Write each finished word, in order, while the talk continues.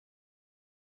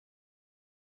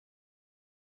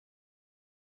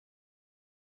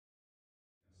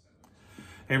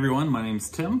Hey everyone, my name's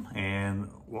Tim and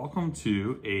welcome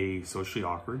to a socially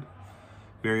awkward,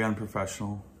 very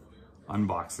unprofessional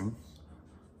unboxing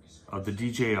of the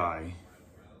DJI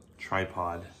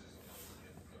tripod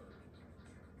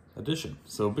edition.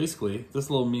 So basically this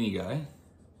little mini guy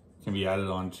can be added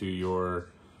onto your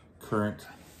current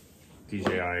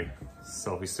DJI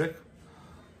selfie stick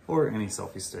or any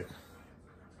selfie stick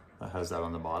that has that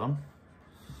on the bottom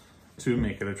to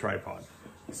make it a tripod.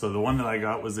 So the one that I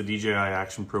got was the DJI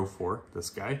Action Pro 4, this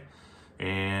guy.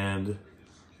 And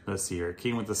let's see here, it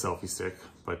came with the selfie stick,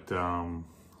 but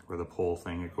or the pole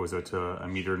thing, it goes out to 1.5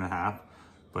 meters,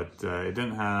 but it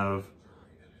didn't have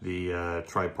the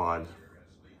tripod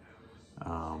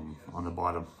on the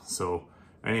bottom. So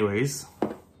anyways,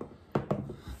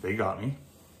 they got me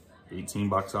 18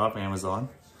 bucks off Amazon.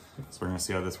 So we're gonna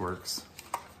see how this works.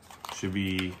 Should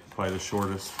be probably the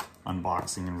shortest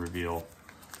unboxing and reveal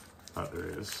that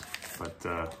there is,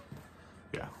 but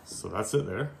yeah, so that's it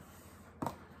there.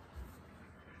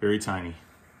 Very tiny,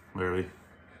 literally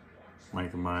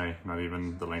length of my, not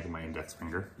even the length of my index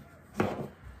finger.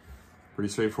 Pretty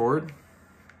straightforward.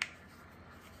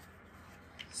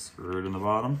 Screw it in the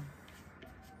bottom.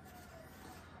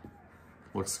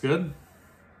 Looks good.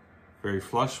 Very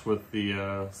flush with the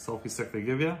selfie stick they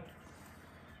give you.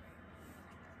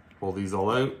 Pull these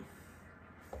all out.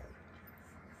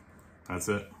 That's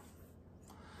it.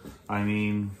 I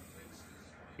mean,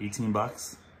 18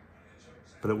 bucks,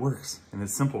 but it works and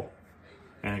it's simple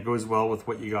and it goes well with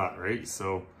what you got, right?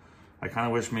 So I kind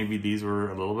of wish maybe these were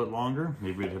a little bit longer.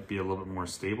 Maybe it'd be a little bit more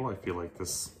stable. I feel like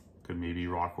this could maybe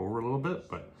rock over a little bit,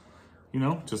 but you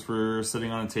know, just for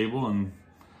sitting on a table and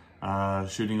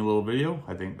shooting a little video,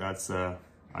 I think that's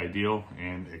ideal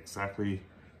and exactly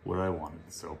what I wanted.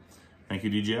 So thank you,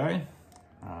 DJI.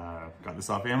 Got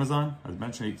this off Amazon, as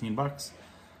mentioned, 18 bucks.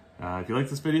 If you like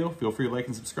this video, feel free to like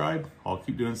and subscribe. I'll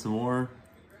keep doing some more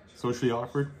socially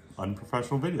awkward,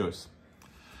 unprofessional videos.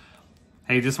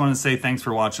 Hey, just want to say thanks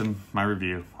for watching my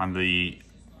review on the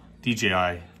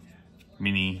DJI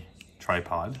mini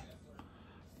tripod.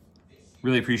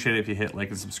 Really appreciate it if you hit like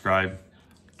and subscribe.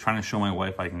 I'm trying to show my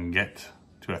wife I can get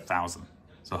to 1,000.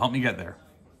 So help me get there.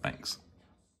 Thanks.